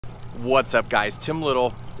What's up guys, Tim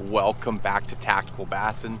Little. Welcome back to Tactical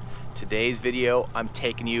Bassin'. Today's video, I'm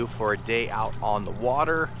taking you for a day out on the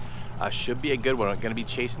water. Should be a good one. I'm gonna be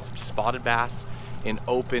chasing some spotted bass in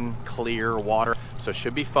open, clear water. So it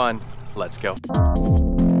should be fun. Let's go.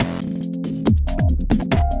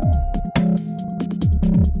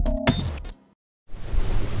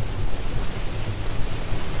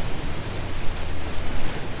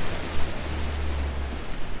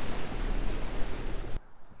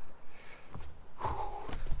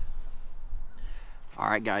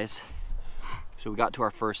 Alright guys, so we got to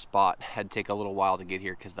our first spot. Had to take a little while to get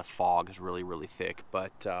here because the fog is really thick,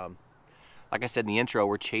 but like I said in the intro,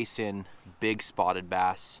 we're chasing big spotted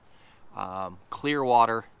bass, clear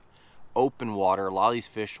water, open water. A lot of these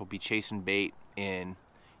fish will be chasing bait in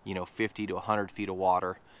 50 to 100 feet of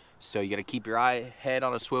water, so you got to keep your head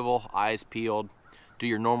on a swivel, eyes peeled, do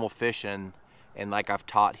your normal fishing, and like I've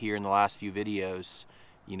taught here in the last few videos,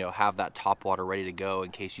 have that top water ready to go in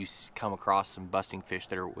case you come across some busting fish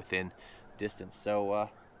that are within distance. So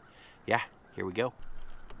yeah, here we go.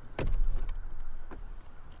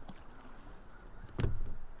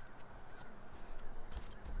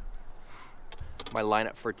 My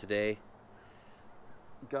lineup for today,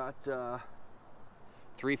 got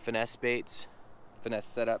 3 finesse baits, finesse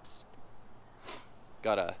setups.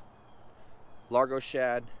 Got a Largo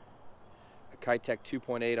Shad, a Kitech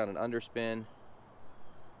 2.8 on an underspin,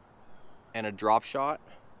 and a DROPSHOT.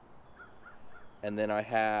 And then I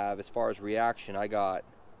have, as far as reaction, I got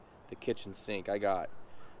the kitchen sink. I got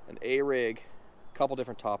an A-rig, a couple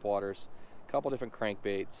different top waters, a couple different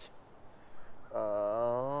crankbaits,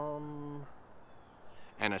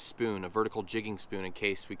 and a spoon, a vertical jigging spoon in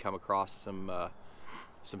case we come across some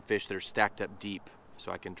fish that are stacked up deep,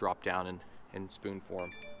 so I can drop down and spoon for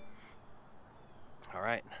them. All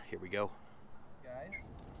right, here we go. Guys.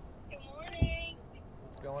 Good morning.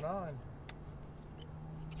 What's going on?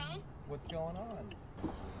 What's going on?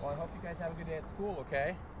 Well, I hope you guys have a good day at school,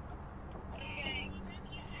 okay? Okay.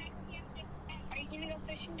 Are you gonna go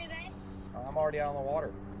fishing today? I'm already out on the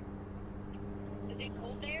water. Is it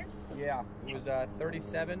cold there? Yeah, it was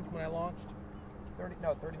 37 when I launched.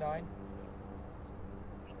 39.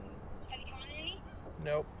 Have you caught any?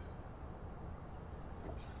 Nope.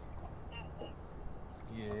 That sucks.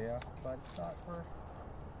 Yeah, but it's not for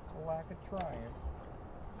the lack of trying.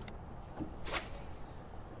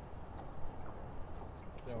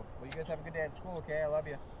 So, well, you guys have a good day at school, okay? I love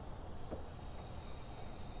you.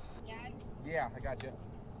 Dad? Yeah, I got you.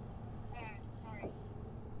 Sorry.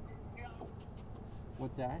 You're on.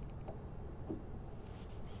 What's that?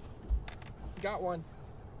 Got one.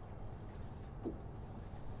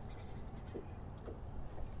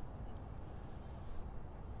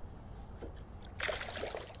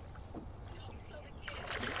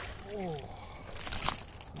 Oh.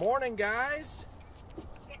 Morning, guys.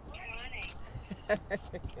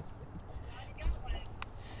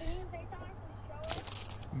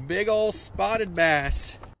 Big old spotted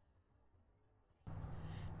bass.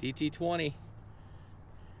 DT20.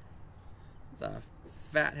 It's a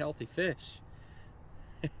fat, healthy fish.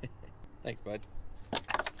 Thanks, bud.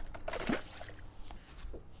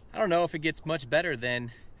 I don't know if it gets much better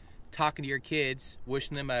than talking to your kids,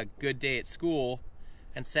 wishing them a good day at school,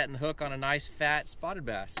 and setting the hook on a nice fat spotted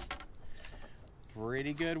bass.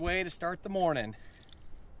 Pretty good way to start the morning.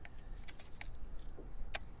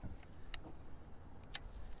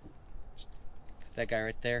 That guy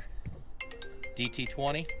right there,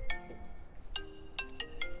 DT20.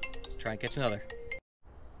 Let's try and catch another.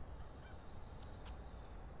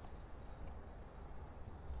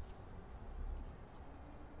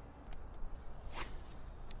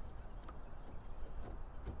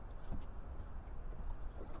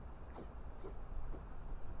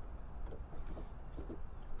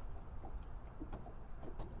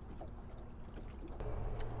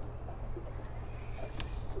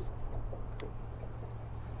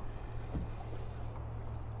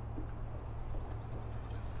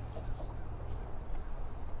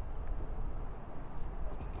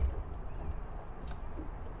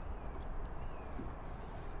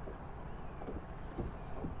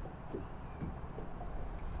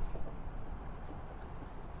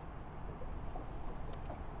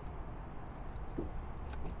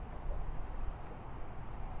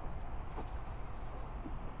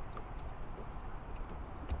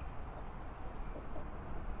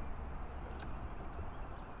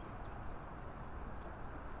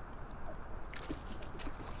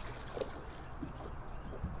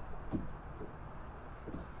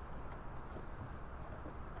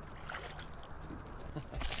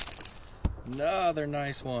 Another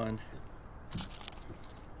nice one.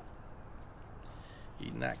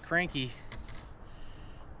 Eating that cranky.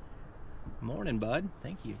 Morning, bud.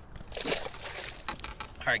 Thank you.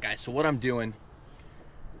 All right, guys, so what I'm doing,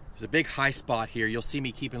 there's a big high spot here. You'll see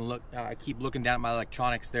me keep looking down at my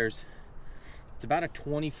electronics. It's about a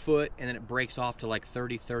 20 foot, and then it breaks off to like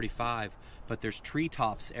 30, 35, but there's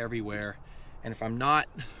treetops everywhere. And if I'm not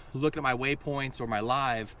looking at my waypoints or my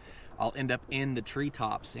live, I'll end up in the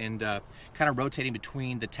treetops and kind of rotating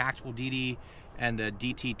between the tactical DD and the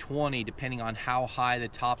DT20, depending on how high the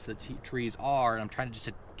tops of the trees are. And I'm trying to just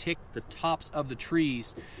tick the tops of the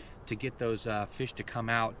trees to get those fish to come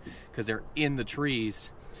out, because they're in the trees.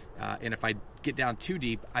 And if I get down too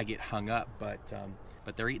deep, I get hung up. But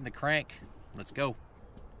they're eating the crank. Let's go.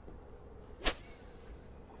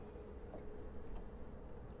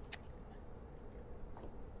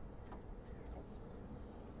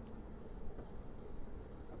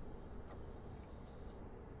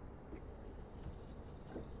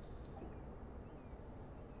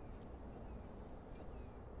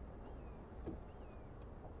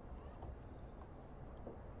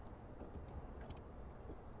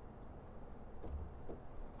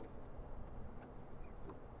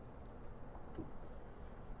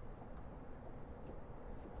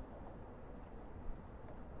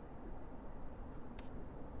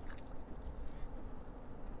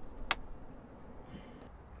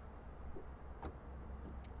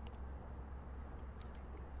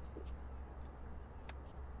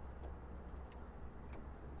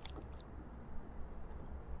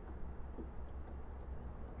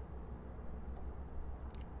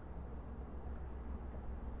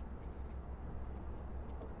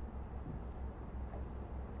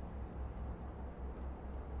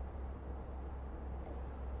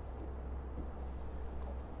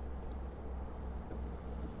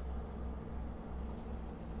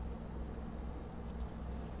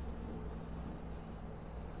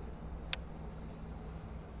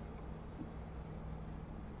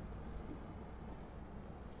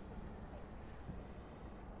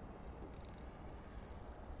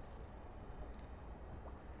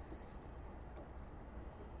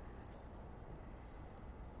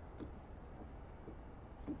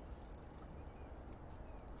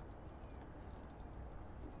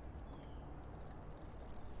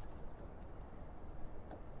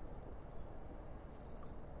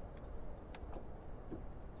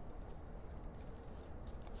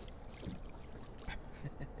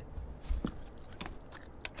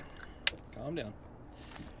 Calm down.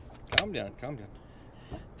 Calm down, calm down.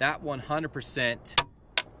 That 100%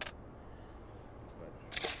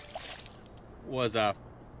 was a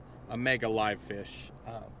mega live fish.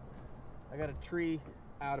 I got a tree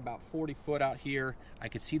out about 40 foot out here. I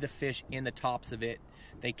could see the fish in the tops of it.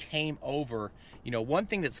 They came over. You know, one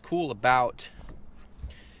thing that's cool about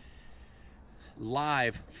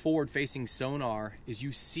live forward-facing sonar is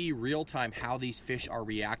you see real-time how these fish are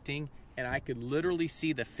reacting, and I could literally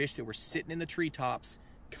see the fish that were sitting in the treetops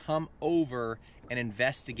come over and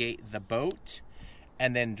investigate the boat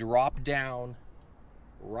and then drop down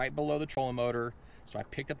right below the trolling motor. So I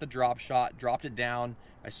picked up the drop shot, dropped it down.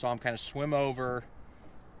 I saw him kind of swim over.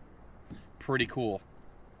 Pretty cool.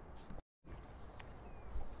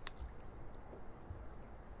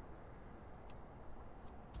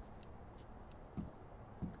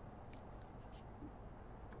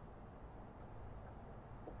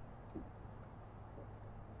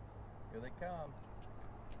 Here they come.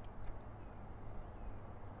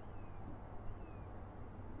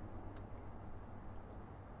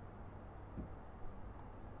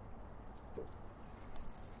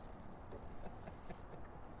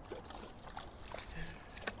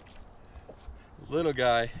 Little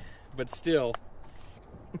guy, but still.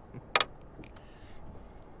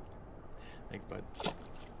 Thanks, bud.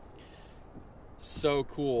 So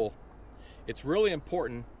cool. It's really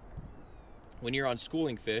important when you're on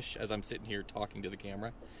schooling fish, as I'm sitting here talking to the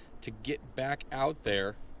camera, to get back out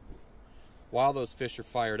there while those fish are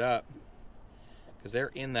fired up, because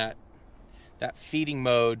they're in that feeding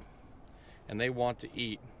mode and they want to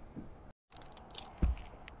eat.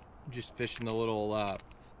 I'm just fishing the little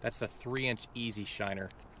that's the 3-inch easy shiner.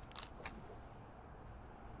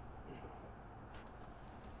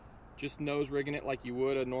 Just nose rigging it like you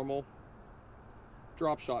would a normal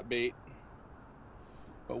drop shot bait,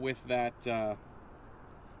 but with that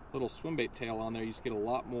little swim bait tail on there, you just get a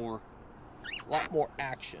lot more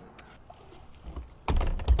action.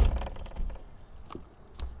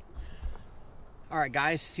 All right,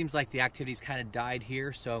 guys, seems like the activity's kind of died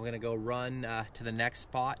here, so I'm gonna go run to the next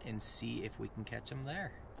spot and see if we can catch them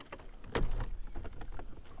there.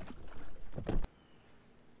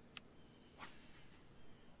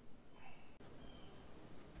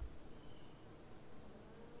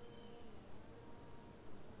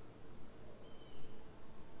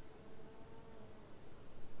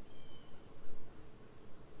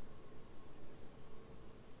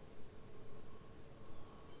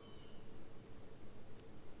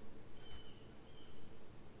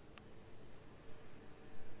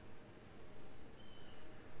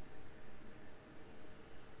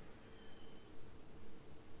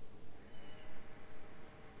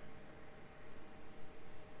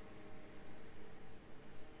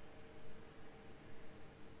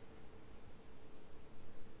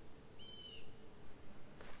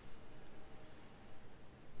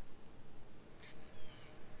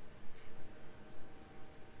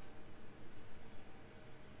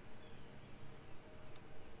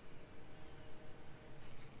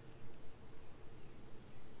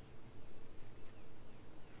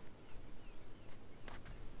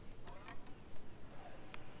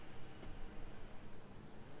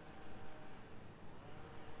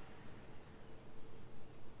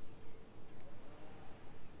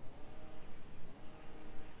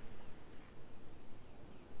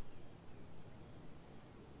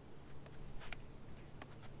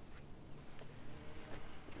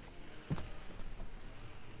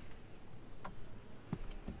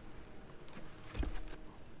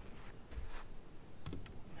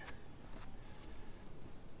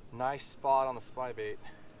 Nice spot on the SPYBAIT.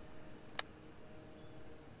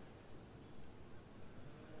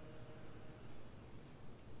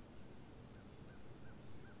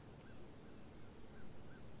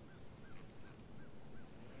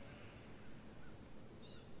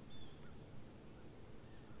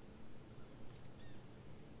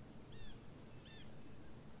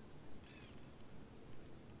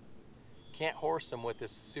 Can't horse them with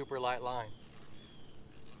this super light line.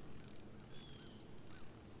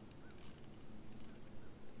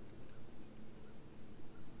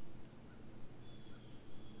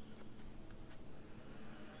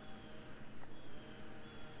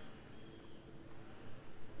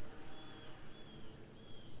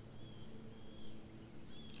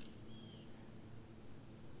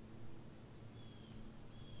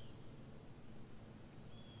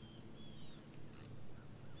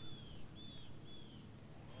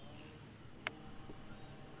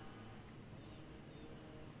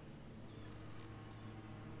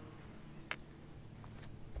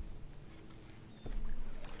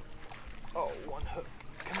 Oh, one hook.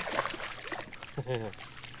 Come here.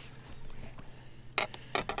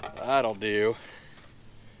 That'll do.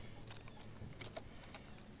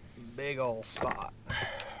 Big old spot.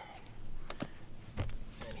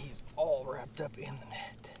 And he's all wrapped up in the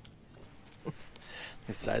net.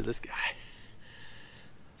 The size of this guy.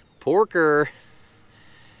 Porker.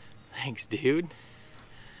 Thanks, dude.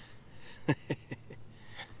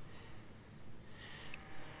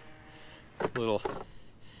 Little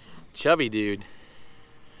chubby dude.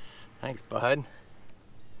 Thanks, bud.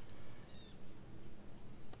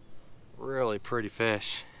 Really pretty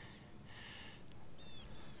fish.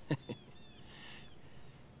 Thanks,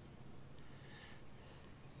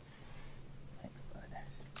 bud.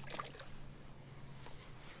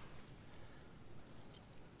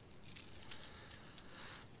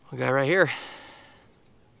 We got right here.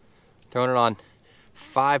 Throwing it on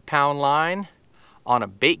 5-pound line on a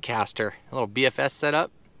bait caster. A little BFS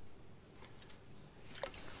setup.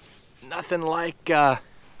 Nothing like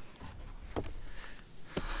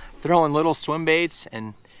throwing little swim baits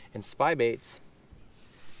and spy baits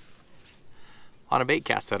on a bait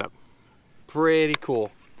cast setup. Pretty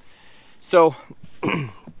cool. So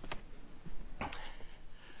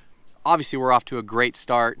obviously we're off to a great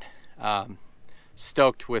start.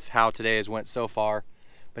 Stoked with how today has went so far.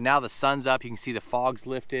 But now the sun's up, you can see the fog's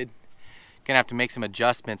lifted. Gonna have to make some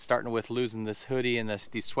adjustments, starting with losing this hoodie and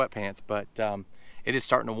these sweatpants, but it is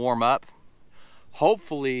starting to warm up.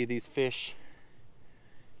 Hopefully these fish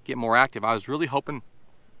get more active. I was really hoping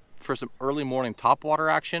for some early morning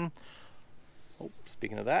topwater action. Oh,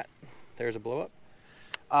 speaking of that, there's a blow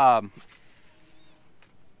up.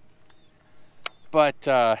 But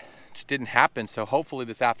just didn't happen. So hopefully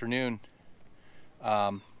this afternoon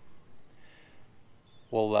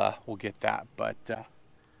we'll get that. But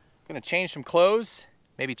gonna change some clothes,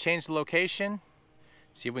 maybe change the location,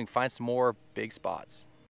 see if we can find some more big spots.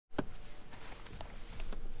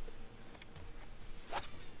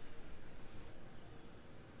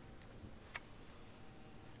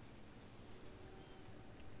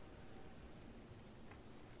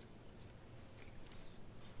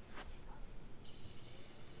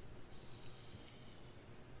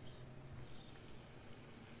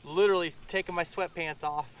 Literally taking my sweatpants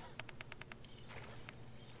off.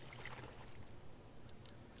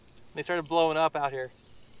 They started blowing up out here.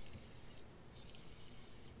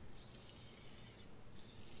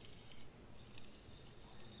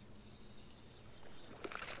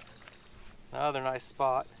 Another nice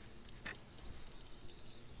spot.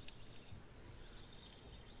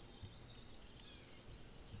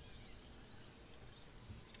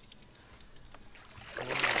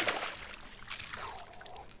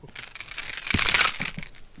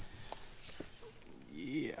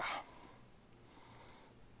 Yeah.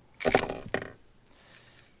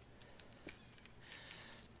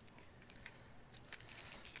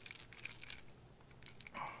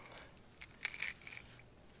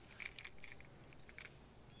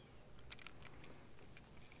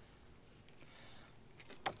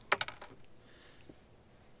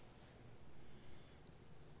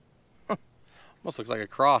 Almost looks like a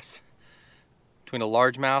cross between a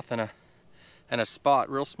largemouth and a spot.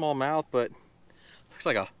 Real small mouth, but looks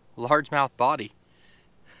like a largemouth body.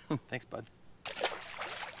 Thanks, bud.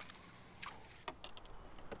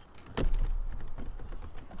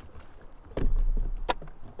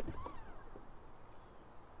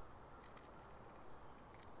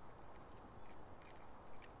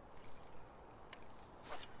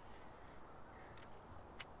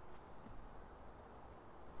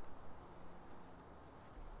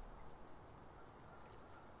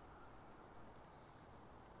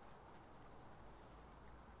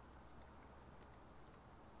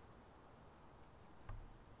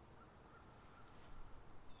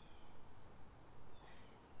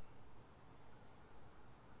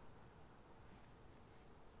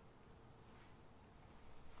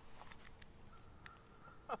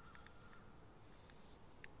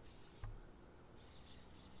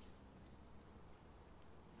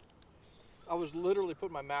 was literally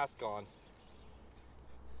putting my mask on.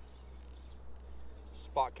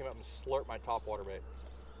 Spot came up and slurped my topwater bait.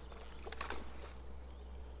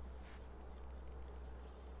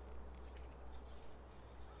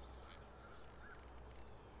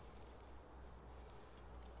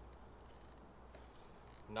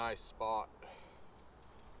 Nice spot.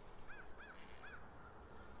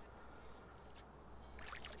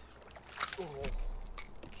 Oh,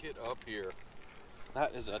 get up here.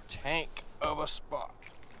 That is a tank of a spot.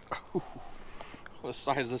 What the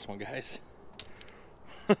size is this one, guys?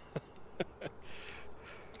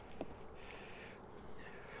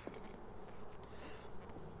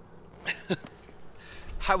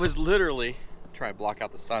 I was literally trying to block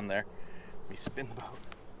out the sun there. Let me spin the boat.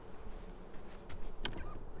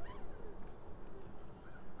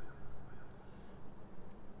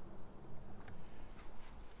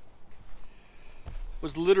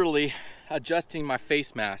 Was literally adjusting my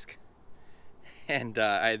face mask, and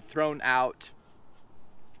I had thrown out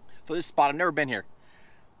for this spot. I've never been here.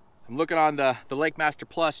 I'm looking on the Lake Master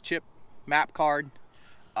Plus chip map card.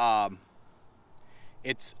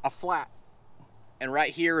 It's a flat, and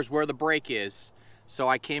right here is where the break is. So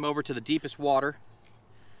I came over to the deepest water,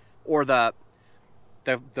 or the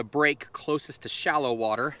break closest to shallow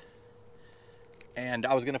water, and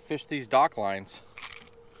I was gonna fish these dock lines.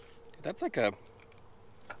 Dude, that's like a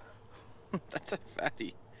that's a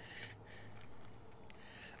fatty.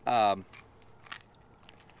 Let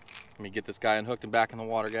me get this guy unhooked and back in the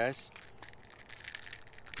water, guys.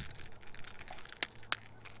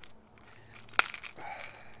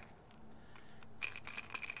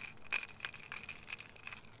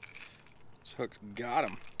 This hook's got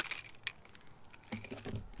him.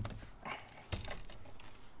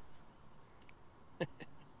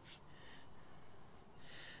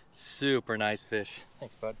 Super nice fish.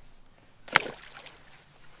 Thanks, bud.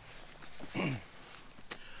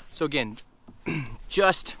 So again,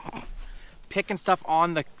 just picking stuff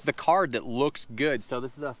on the card that looks good. So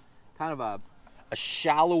this is a kind of a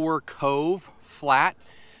shallower cove flat,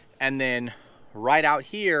 and then right out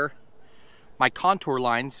here my contour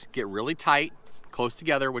lines get really tight, close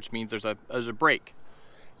together, which means there's a break.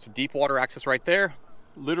 So deep water access right there,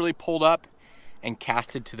 literally pulled up and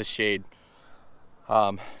casted to the shade.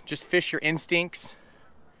 Just fish your instincts,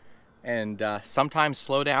 and sometimes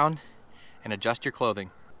slow down and adjust your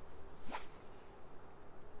clothing.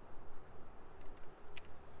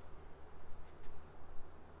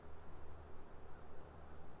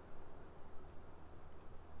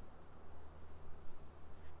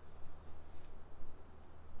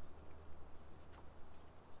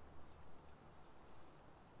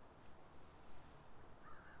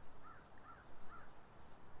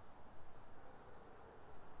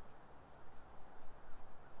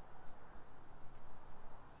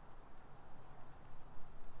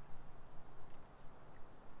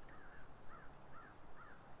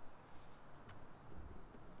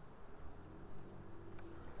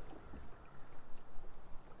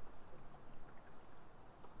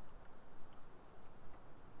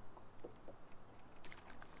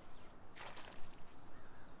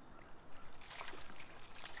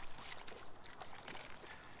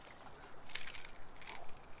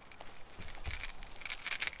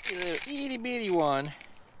 A little itty bitty one.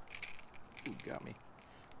 Ooh, got me.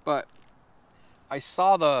 But I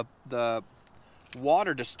saw the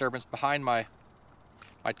water disturbance behind my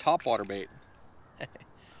topwater bait.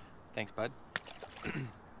 Thanks, bud.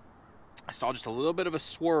 I saw just a little bit of a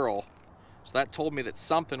swirl, so that told me that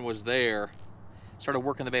something was there. Started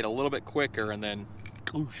working the bait a little bit quicker, and then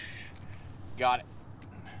whoosh, got it.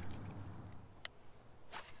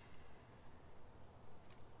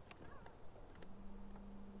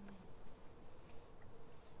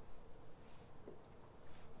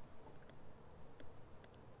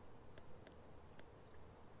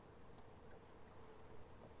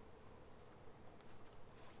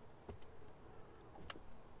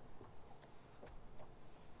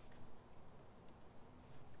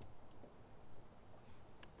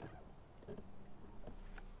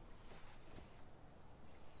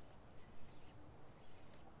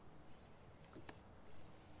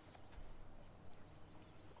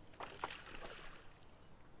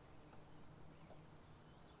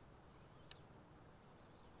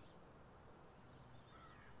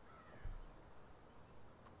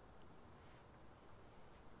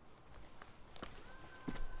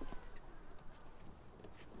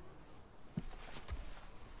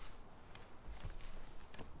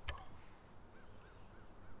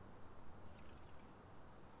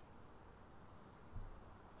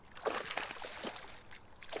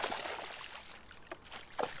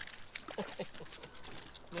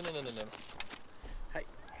 No. Hey.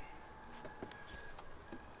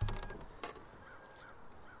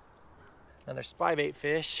 Another spybait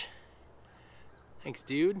fish. Thanks,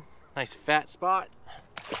 dude. Nice fat spot.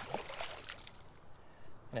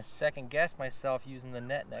 I'm gonna second guess myself using the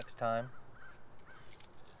net next time,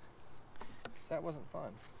 because that wasn't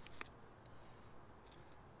fun.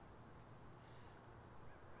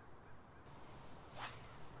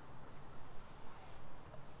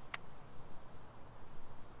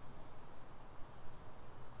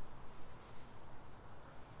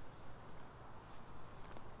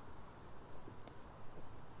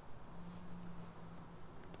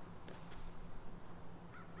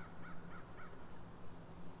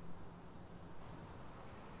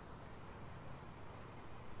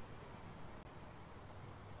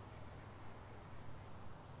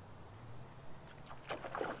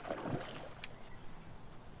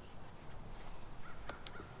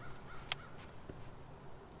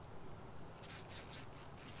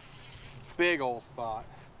 Big old spot.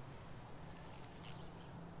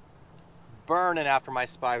 Burning after my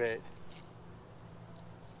spybait.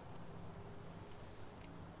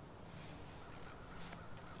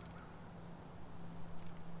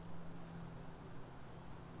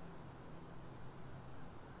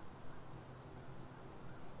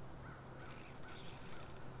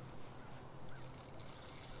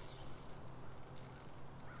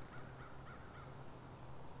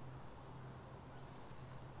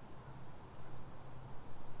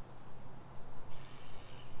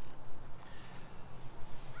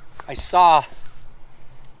 I saw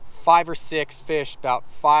 5 or 6 fish about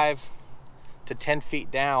 5 to 10 feet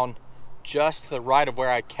down just to the right of where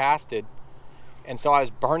I casted. And so I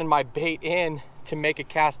was burning my bait in to make a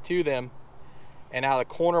cast to them. And out of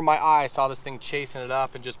the corner of my eye, I saw this thing chasing it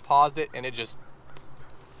up and just paused it, and it just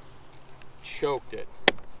choked it.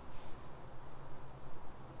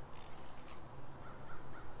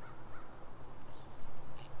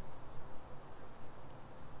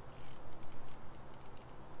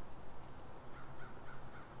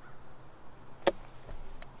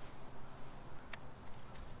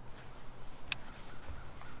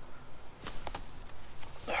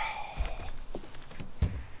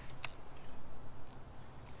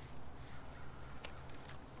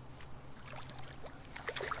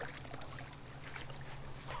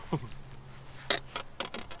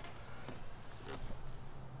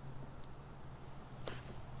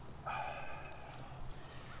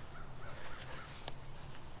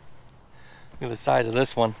 Look at the size of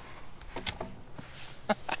this one.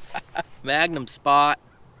 Magnum spot.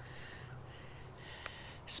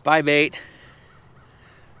 Spybait.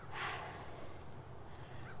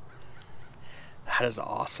 That is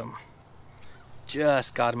awesome.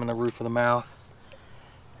 Just got him in the roof of the mouth.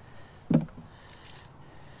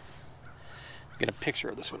 Get a picture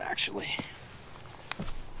of this one actually.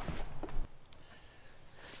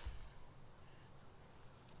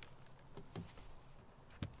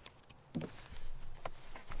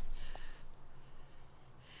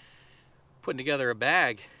 Putting together a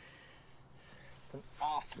bag. It's an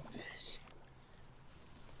awesome fish.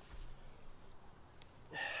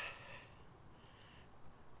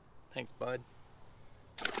 Thanks, bud.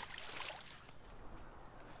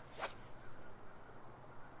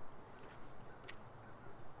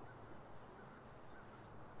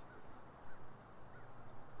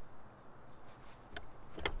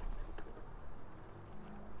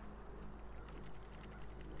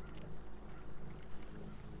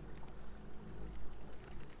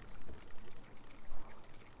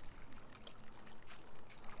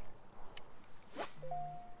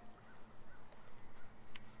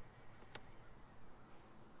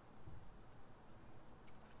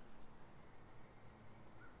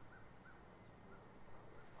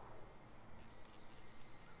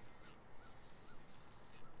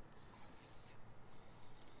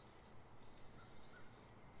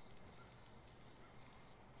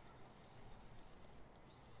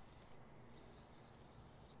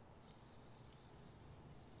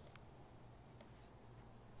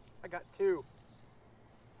 I got 2.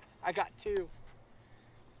 I got 2.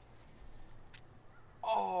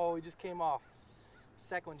 Oh, he just came off.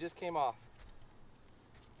 Second one just came off.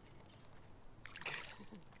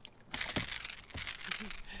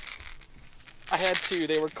 I had 2.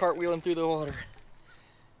 They were cartwheeling through the water.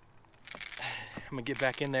 I'm gonna get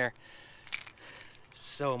back in there.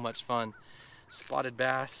 So much fun. Spotted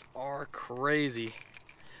bass are crazy.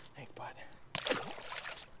 Thanks, bud.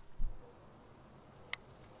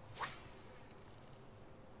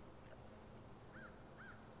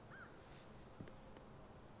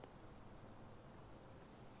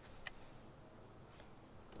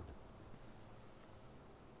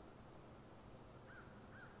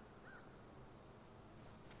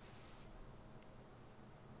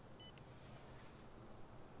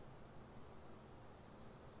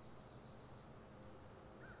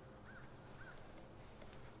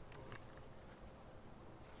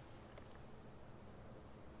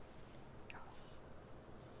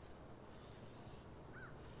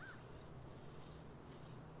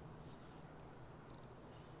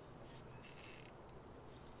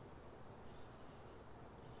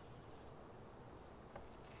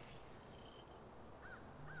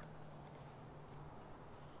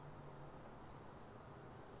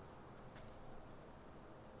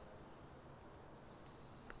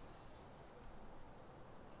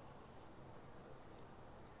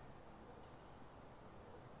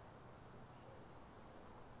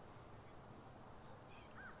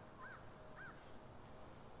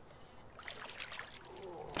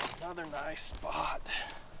 Nice spot.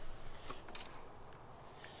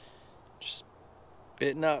 Just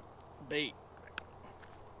spitting up bait.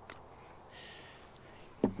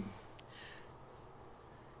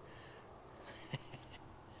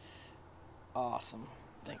 Awesome.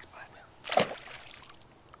 Thanks, bud.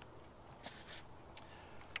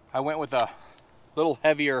 I went with a little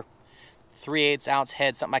heavier 3/8 ounce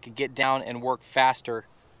head, something I could get down and work faster.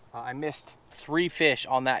 I missed 3 fish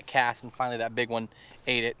on that cast, and finally that big one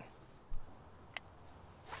ate it.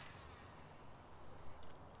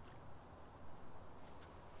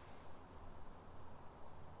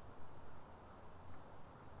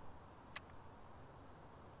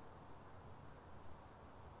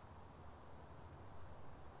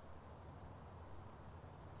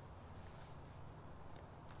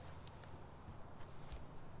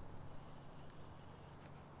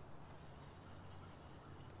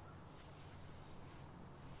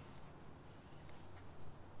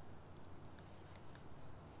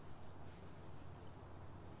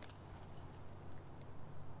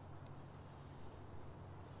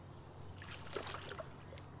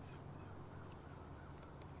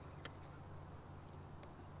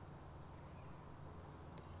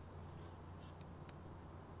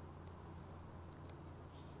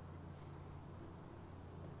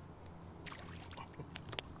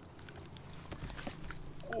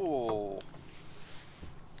 Oh.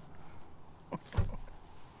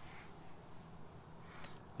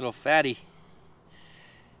 Little fatty.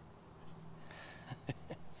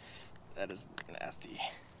 That is nasty.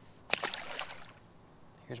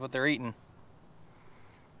 Here's what they're eating.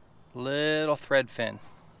 Little threadfin.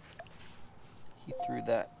 He threw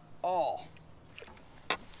that all.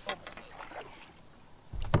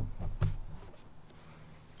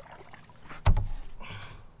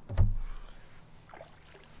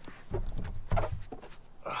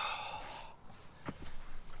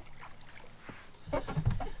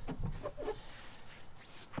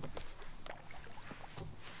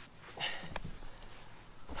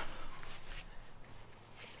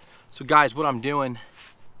 So guys, what I'm doing,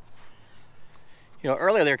 you know,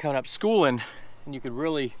 earlier they were coming up schooling, and you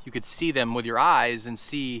could see them with your eyes and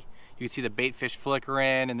you could see the bait fish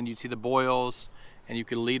flickering, and then you'd see the boils, and you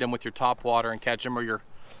could lead them with your top water and catch them, or your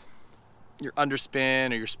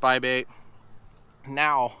underspin or your SPYBAIT.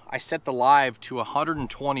 Now I set the live to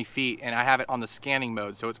 120 feet, and I have it on the scanning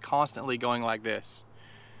mode, so it's constantly going like this.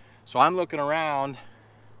 So I'm looking around,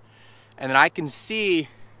 and then I can see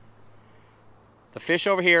the fish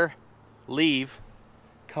over here leave,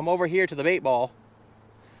 come over here to the bait ball.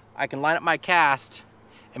 I can line up my cast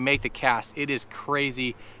and make the cast. It is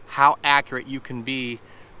crazy how accurate you can be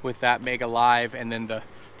with that Mega Live, and then the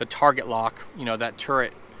target lock, you know, that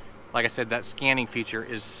turret. Like I said, that scanning feature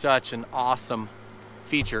is such an awesome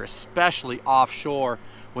feature, especially offshore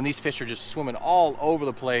when these fish are just swimming all over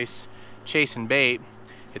the place chasing bait.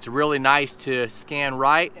 It's really nice to scan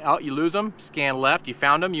right. Oh, you lose them. Scan left. You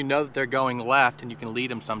found them. You know that they're going left, and you can lead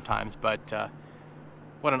them sometimes. But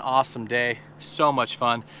what an awesome day. So much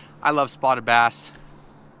fun. I love spotted bass.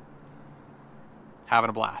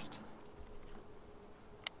 Having a blast.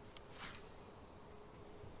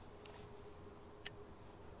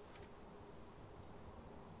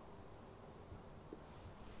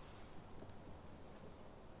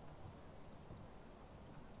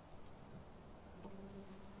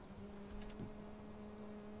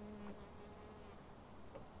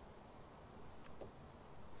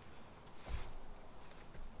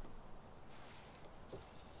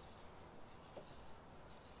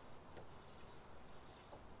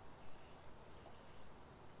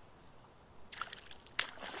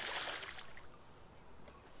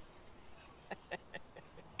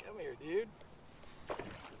 Dude,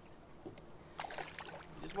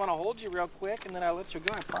 just want to hold you real quick, and then I'll let you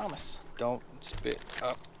go. I promise. Don't spit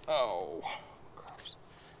up. Oh, gross.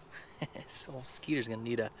 This old skeeter's gonna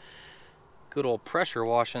need a good old pressure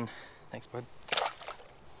washing. Thanks, bud.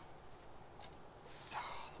 Oh,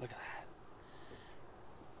 look at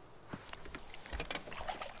that.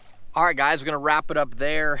 All right, guys, we're gonna wrap it up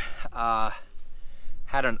there.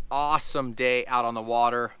 Had an awesome day out on the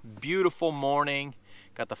water. Beautiful morning.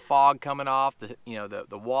 Got the fog coming off, the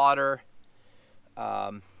water.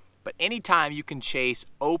 But anytime you can chase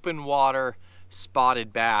open water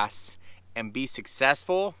spotted bass and be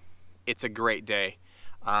successful, it's a great day.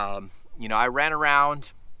 You know, I ran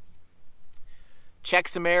around, checked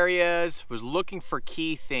some areas, was looking for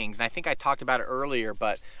key things, and I think I talked about it earlier,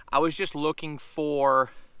 but I was just looking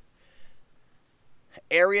for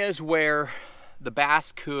areas where the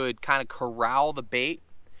bass could kind of corral the bait.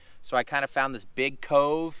 So I kind of found this big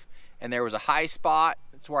cove, and there was a high spot.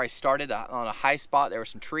 That's where I started, on a high spot. There were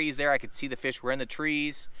some trees there. I could see the fish were in the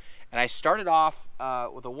trees. And I started off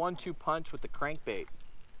with a 1-2 punch with the crankbait.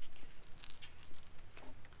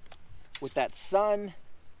 With that sun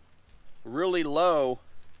really low,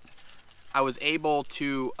 I was able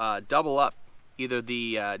to double up either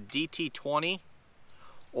the DT20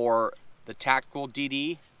 or the tactical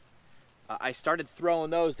DD. I started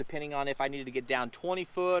throwing those depending on if I needed to get down 20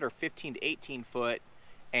 foot or 15 to 18 foot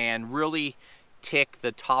and really tick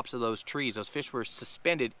the tops of those trees. Those fish were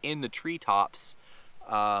suspended in the treetops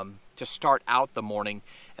to start out the morning.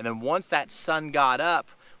 And then once that sun got up,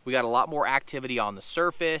 we got a lot more activity on the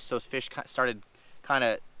surface. Those fish started kind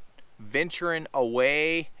of venturing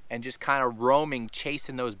away and just kind of roaming,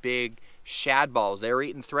 chasing those big shad balls. They were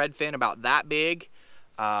eating threadfin about that big.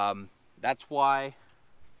 That's why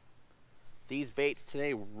these baits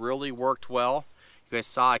today really worked well. You guys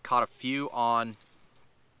saw I caught a few on,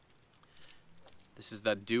 this is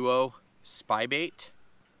the Duo SPYBAIT.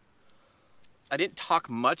 I didn't talk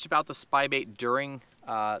much about the SPYBAIT during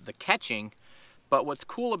the catching, but what's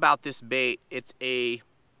cool about this bait, it's a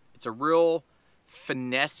real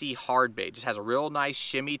finessey hard bait. It just has a real nice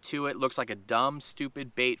shimmy to it. Looks like a dumb,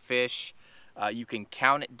 stupid bait fish. You can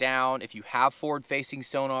count it down. If you have forward-facing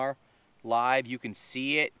sonar live, you can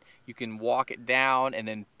see it. You can walk it down and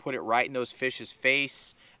then put it right in those fish's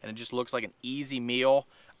face, and it just looks like an easy meal.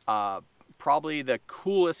 Probably the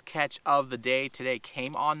coolest catch of the day today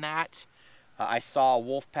came on that. I saw a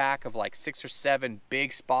wolf pack of like 6 or 7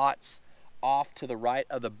 big spots off to the right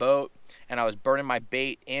of the boat, and I was burning my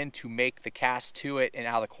bait in to make the cast to it, and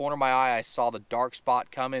out of the corner of my eye I saw the dark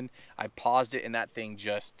spot coming. I paused it and that thing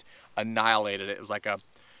just annihilated it. It was like a,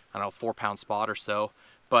 I don't know, 4-pound spot or so,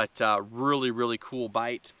 but really, really cool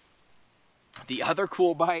bite. The other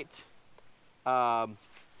cool bite, where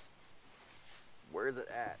is it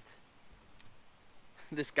at?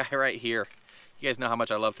 This guy right here. You guys know how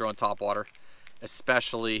much I love throwing topwater,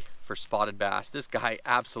 especially for spotted bass. This guy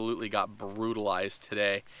absolutely got brutalized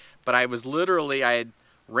today. But I was literally, I had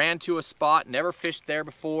ran to a spot, never fished there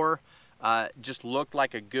before, just looked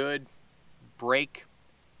like a good break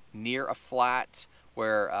near a flat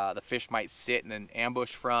where the fish might sit and then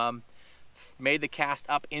ambush from. Made the cast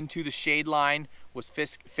up into the shade line, was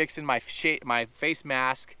fixing my face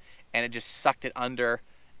mask, and it just sucked it under.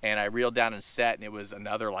 And I reeled down and set, and it was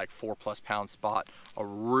another like 4+ pound spot. A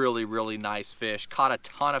really, really nice fish. Caught a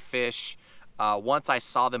ton of fish. Once I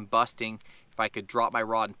saw them busting, if I could drop my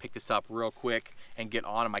rod and pick this up real quick and get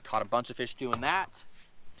on them, I caught a bunch of fish doing that.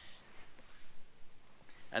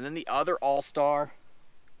 And then the other all-star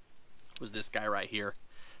was this guy right here.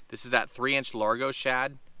 This is that 3-inch Largo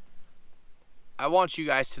shad. I want you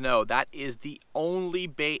guys to know that is the only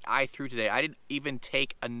bait I threw today. I didn't even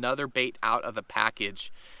take another bait out of the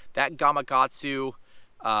package. That Gamakatsu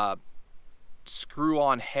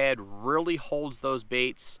screw-on head really holds those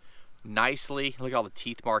baits nicely. Look at all the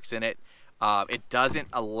teeth marks in it. It doesn't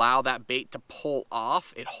allow that bait to pull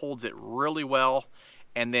off. It holds it really well.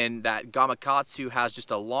 And then that Gamakatsu has just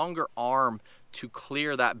a longer arm to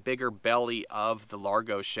clear that bigger belly of the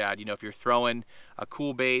Largo shad. You know, if you're throwing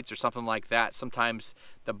cool baits or something like that, sometimes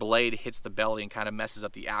the blade hits the belly and kind of messes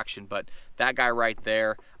up the action. But that guy right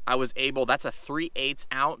there, I was able, that's a 3/8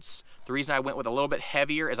 ounce. The reason I went with a little bit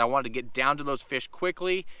heavier is I wanted to get down to those fish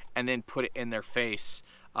quickly and then put it in their face.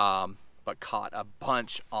 But caught a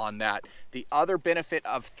bunch on that. The other benefit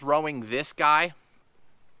of throwing this guy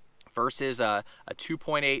versus a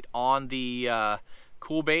 2.8 on the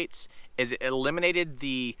cool baits is it eliminated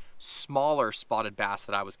the smaller spotted bass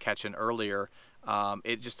that I was catching earlier.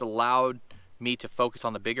 It just allowed me to focus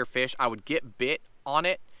on the bigger fish. I would get bit on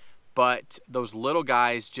it, but those little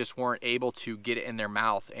guys just weren't able to get it in their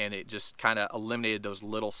mouth, and it just kind of eliminated those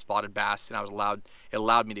little spotted bass, and it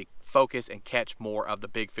allowed me to focus and catch more of the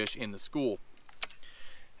big fish in the school.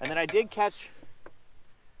 And then I did catch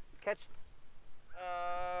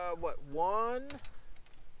what, one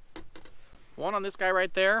on this guy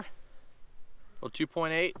right there. Well,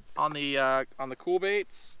 2.8 on the cool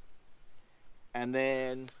baits, and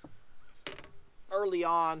then early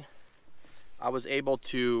on I was able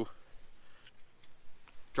to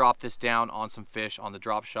drop this down on some fish on the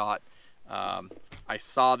drop shot. I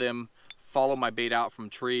saw them follow my bait out from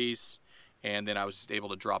trees, and then I was able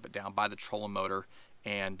to drop it down by the trolling motor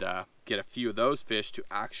and get a few of those fish to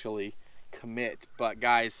actually commit. But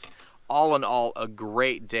guys, all in all, a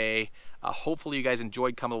great day. Hopefully you guys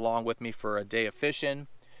enjoyed coming along with me for a day of fishing.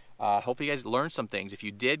 Hopefully you guys learned some things. If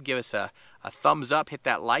you did, give us a thumbs up, hit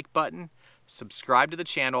that like button, subscribe to the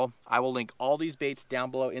channel. I will link all these baits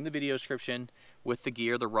down below in the video description with the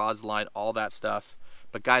gear, the rods, line, all that stuff.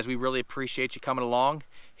 But guys, we really appreciate you coming along.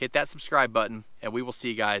 Hit that subscribe button, and we will see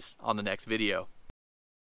you guys on the next video.